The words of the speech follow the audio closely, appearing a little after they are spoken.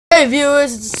Hey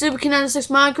viewers, it's Super Kinetic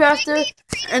Minecrafter,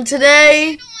 and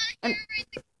today,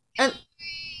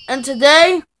 and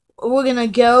today we're gonna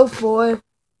go for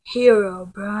Hero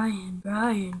Brian.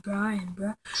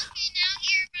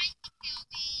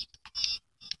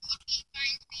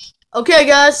 Okay,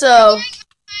 guys, so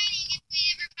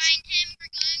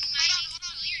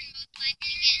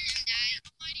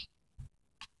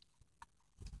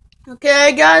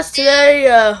today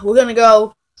we're gonna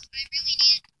go.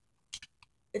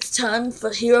 It's time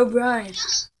for Hero Brian.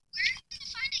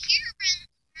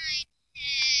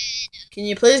 Can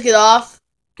you please get off?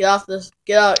 Get off this.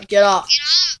 Get out. Get off.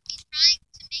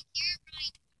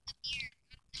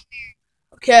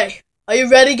 Okay. Are you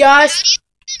ready, guys?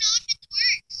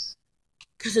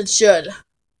 Because it should.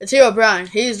 It's Hero Brian.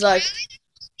 He's like...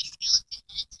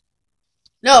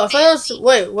 No, I thought it was...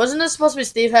 Wait, wasn't this supposed to be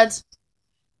Steve Heads?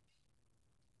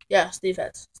 Yeah, Steve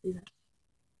Heads.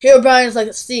 Hero Brian is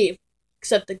like Steve,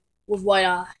 except with white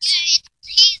eyes.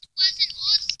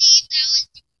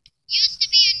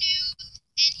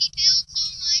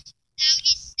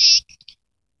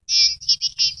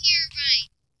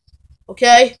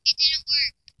 Okay? It didn't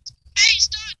work. Hey,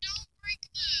 stop! Don't break the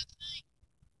thing.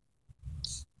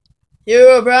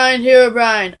 Hero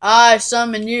Brian, I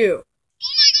summon you.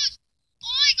 Oh my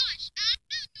gosh! Out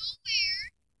of nowhere,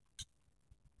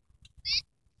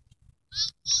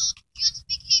 this wolf just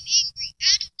became angry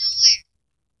out of nowhere.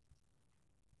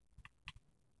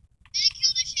 And it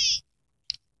killed a sheep.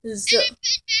 And it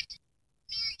went back to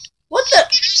normal. What the?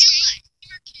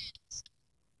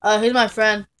 He's my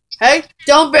friend. Hey,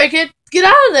 don't break it. Get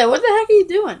out of there. What the heck are you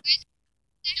doing? Don't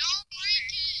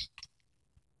break it.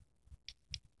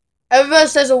 Everybody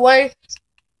says away.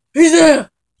 He's there.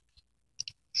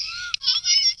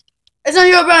 It's not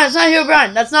Hero Brian. It's not Hero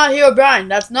Brian. That's not Hero Brian.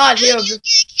 That's not Hero Brian. No,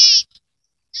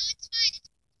 it's fine.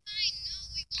 No,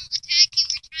 we won't attack you.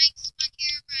 We're trying to spawn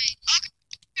Hero Brian.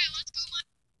 Okay, let's go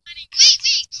mining. Wait.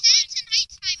 Set it to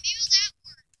nighttime. Maybe that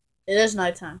work. It is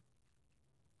nighttime.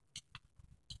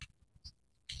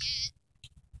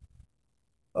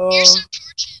 Oh. Here's some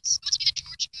torches. Let's get a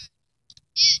torch gun.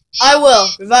 I will.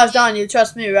 Revive's on you.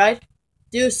 Trust me, right?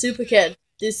 Do Super Kid.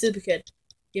 Give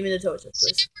me the torches,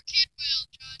 please. Super Kid will,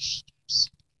 Josh.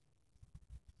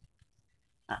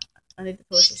 I need the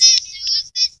torches.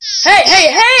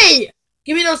 Hey!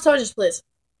 Give me those torches, please.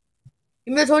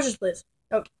 Oh.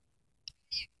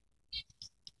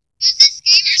 Who's this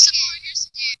game? Here's some more.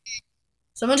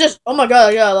 Someone just... Oh my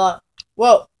god, I got a lot.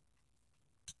 Whoa.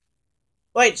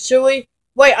 Wait, should we...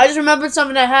 Wait, I just remembered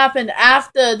something that happened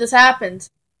after this happened.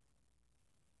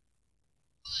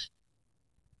 What?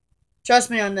 Trust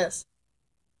me on this.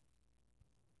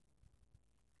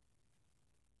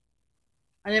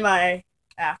 I need my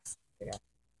axe. Okay.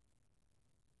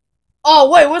 Oh,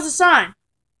 wait, what's the sign?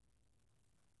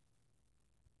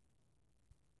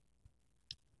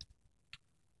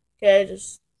 Okay,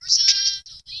 just...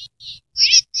 Where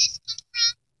did this come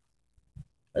from?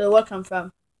 Where did what come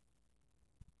from?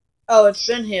 Oh, it's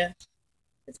been here.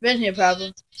 It's been here, probably.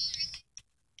 Because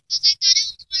I thought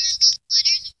it was one of those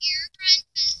letters of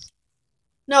Herobrine.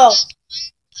 No.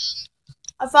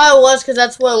 I thought it was because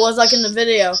that's what it was like in the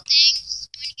video. When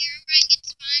Herobrine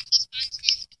gets spawned, he spawns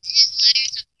his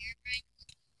letters of Herobrine.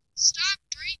 Stop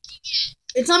breaking it.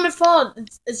 It's not my fault.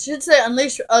 It should say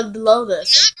unleash below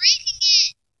this. I'm not breaking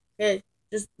it. Okay,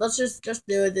 let's just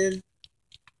do it, dude.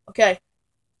 Okay.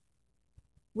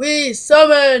 We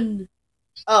summon.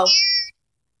 Oh,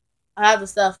 I have the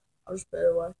stuff. I'll just put it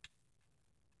away.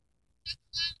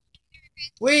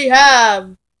 We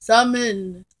have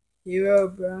summoned Hero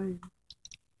Brian. Aren't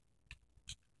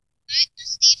the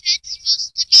Steve Heads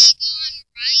supposed to be going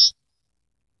right?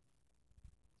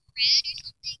 Red or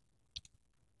something?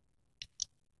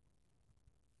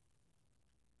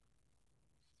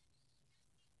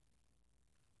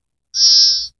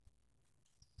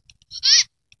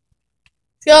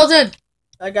 Skeleton!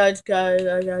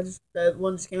 That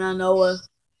one just came out of nowhere.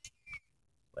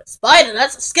 What, spider?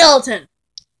 That's a skeleton!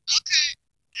 Okay,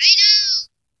 I know!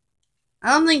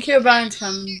 I don't think Hero Brian's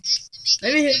coming.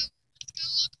 Maybe he...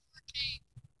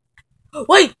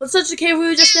 Wait! Let's search the cave we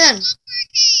were just in!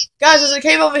 Guys, there's a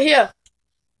cave over here!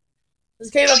 There's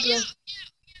a cave up there.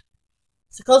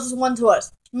 It's the closest one to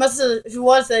us. If he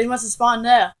was there, he must have spawned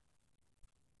there.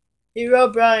 Hero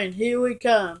Brian, here we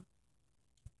come.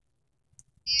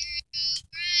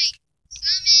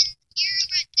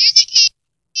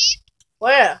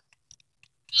 Where?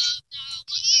 The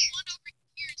one over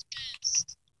here is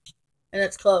best. And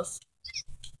it's close.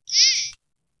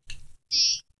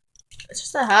 It's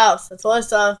just a house. That's all I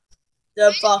saw.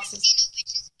 The boxes. I've never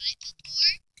seen a witch's hut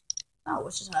before. Oh,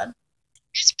 witch's hut.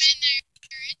 It's been there.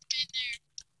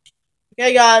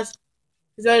 Okay, guys.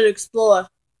 He's ready to explore.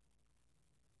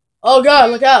 Oh god,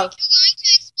 look out. We're going to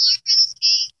explore for this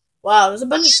cave. Wow, there's a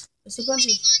bunch of... There's a So bunch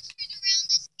many of... monsters around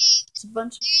this cave. There's a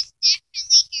bunch of... There's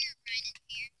definitely Herobrine in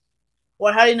here.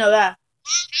 What, how do you know that? How am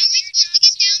I supposed to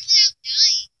get down without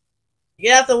dying?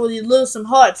 You have to lose some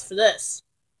hearts for this.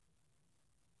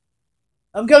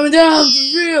 I'm coming down,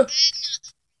 for real. I have not looked for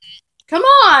that. Come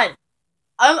on!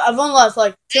 I've only lost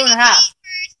like 2.5. First,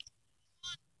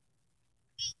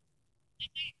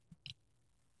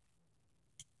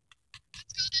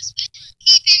 let's go this way.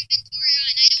 Keep inventory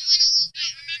on. I don't want to lose my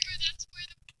remember that's where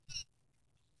the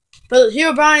But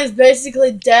Herobrine is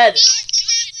basically dead.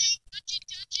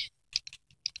 dungeon.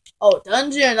 Oh,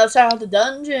 dungeon. Let's check out the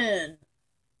dungeon.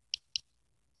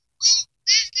 Oh,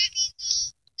 that means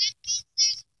there's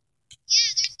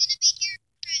gonna be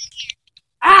Herobrine in here.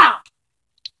 Ow!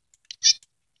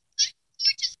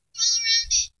 Torches all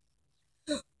around it.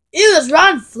 Ew, there's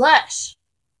rotten flesh.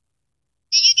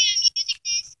 Did you get a music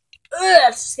disc? Ugh,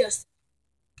 that's disgusting.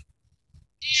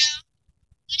 Yeah.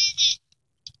 What is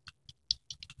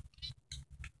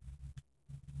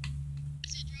it? Is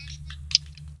it Joshua?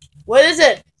 What is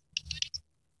it?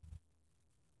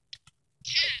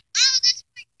 Cat. Oh, that's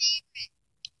my favorite.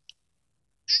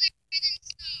 Other than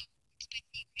snow. It's my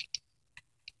favorite.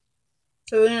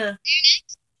 So we're gonna... There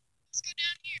next? Let's go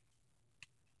down here.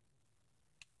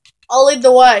 I'll lead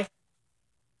the way.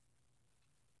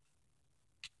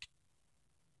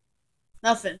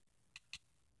 Nothing.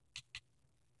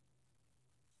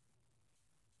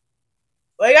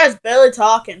 Why are you guys barely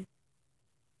talking?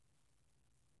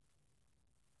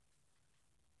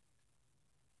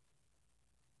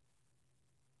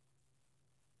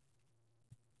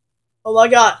 Oh my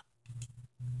god.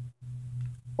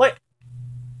 Wait.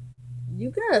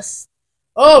 You gotta...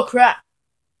 Oh crap.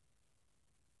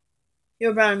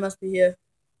 Herobrine must be here.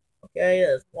 Okay,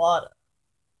 there's water.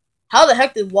 How the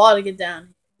heck did water get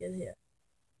down? Get here.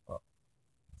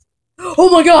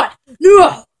 Oh my god!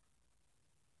 No!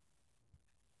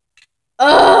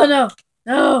 Oh no!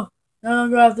 No! No,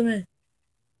 don't go after me.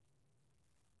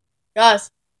 Guys.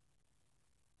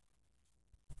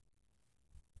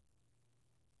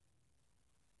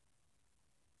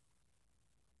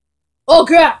 Oh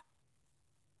crap!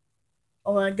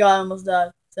 Oh my god, I almost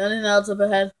died. Is there anything else up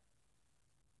ahead?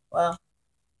 Wow.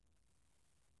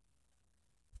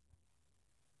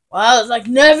 Wow, it's like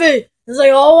Nevi! There's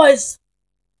like always...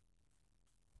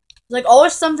 There's like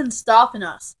always something stopping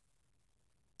us.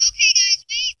 Okay, guys,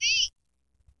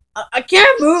 wait. I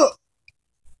can't move!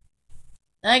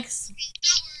 Thanks. Okay,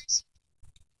 that works.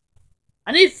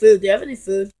 I need food. Do you have any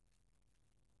food?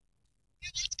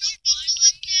 Here, let's go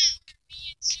violent now. Me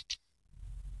and Super.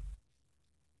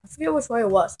 I forget which way it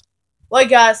was. Wait,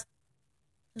 guys.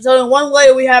 There's only one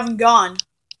way we haven't gone.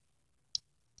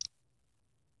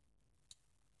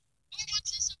 Oh,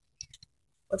 what's this over here?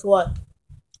 What's what?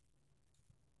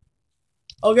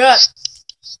 Oh god.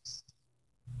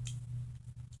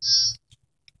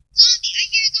 Zombie. I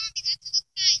hear a zombie. That's a good sign. That's a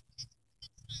good sign.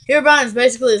 Herobrine is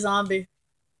basically a zombie.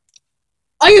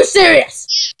 Are you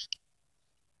serious?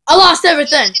 Yeah. I lost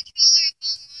everything. Controller of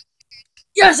all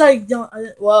monsters. Yes, I don't.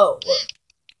 Whoa.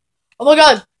 Oh my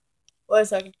god. Wait a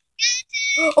second.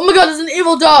 Oh my god, there's an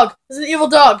evil dog. There's an evil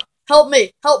dog. Help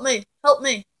me. Help me. Help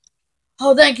me.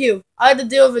 Oh, thank you. I had to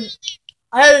deal with it.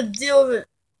 I had to deal with it.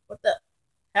 What the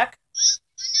heck?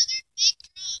 Another big drop,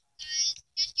 guys.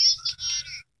 Just use the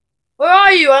water. Where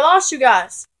are you? I lost you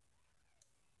guys.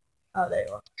 Oh, there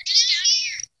you are. We're just down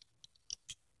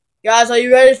here. Guys, are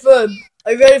you ready for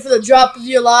the drop of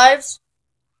your lives?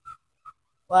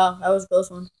 Wow, that was a close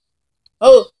one.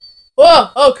 Oh, whoa,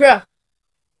 oh crap!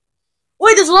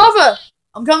 Wait, there's lava!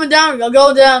 I'm coming down. I'm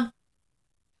going down.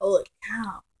 Holy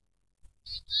cow!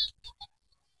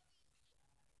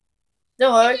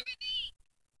 Don't worry.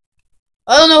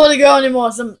 I don't know where to go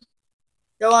anymore. Don't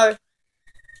worry.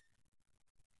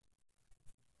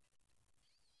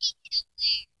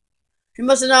 He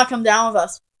must have not come down with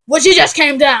us. Well, she just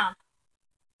came down.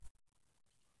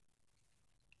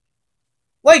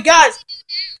 Wait, guys.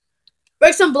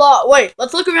 Break some block. Wait,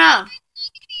 let's look around.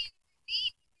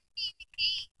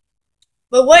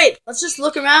 But wait, let's just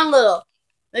look around a little.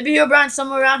 Maybe Herobrine's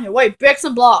somewhere around here. Wait, break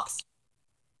some blocks.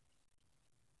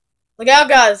 Look out,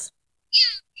 guys.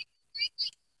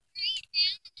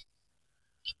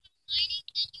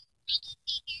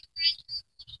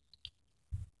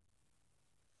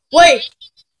 Wait.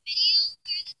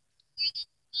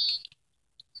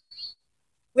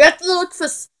 We have to look for...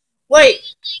 Wait.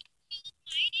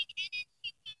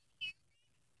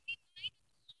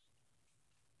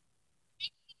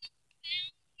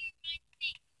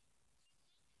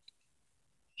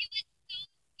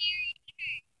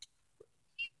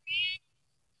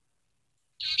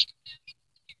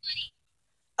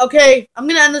 Okay, I'm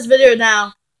gonna end this video now.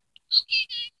 Okay,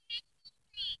 guys.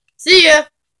 See ya.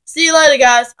 See you later,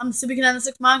 guys. I'm the Super Canada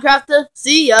 6 Minecrafter.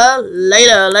 See ya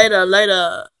later.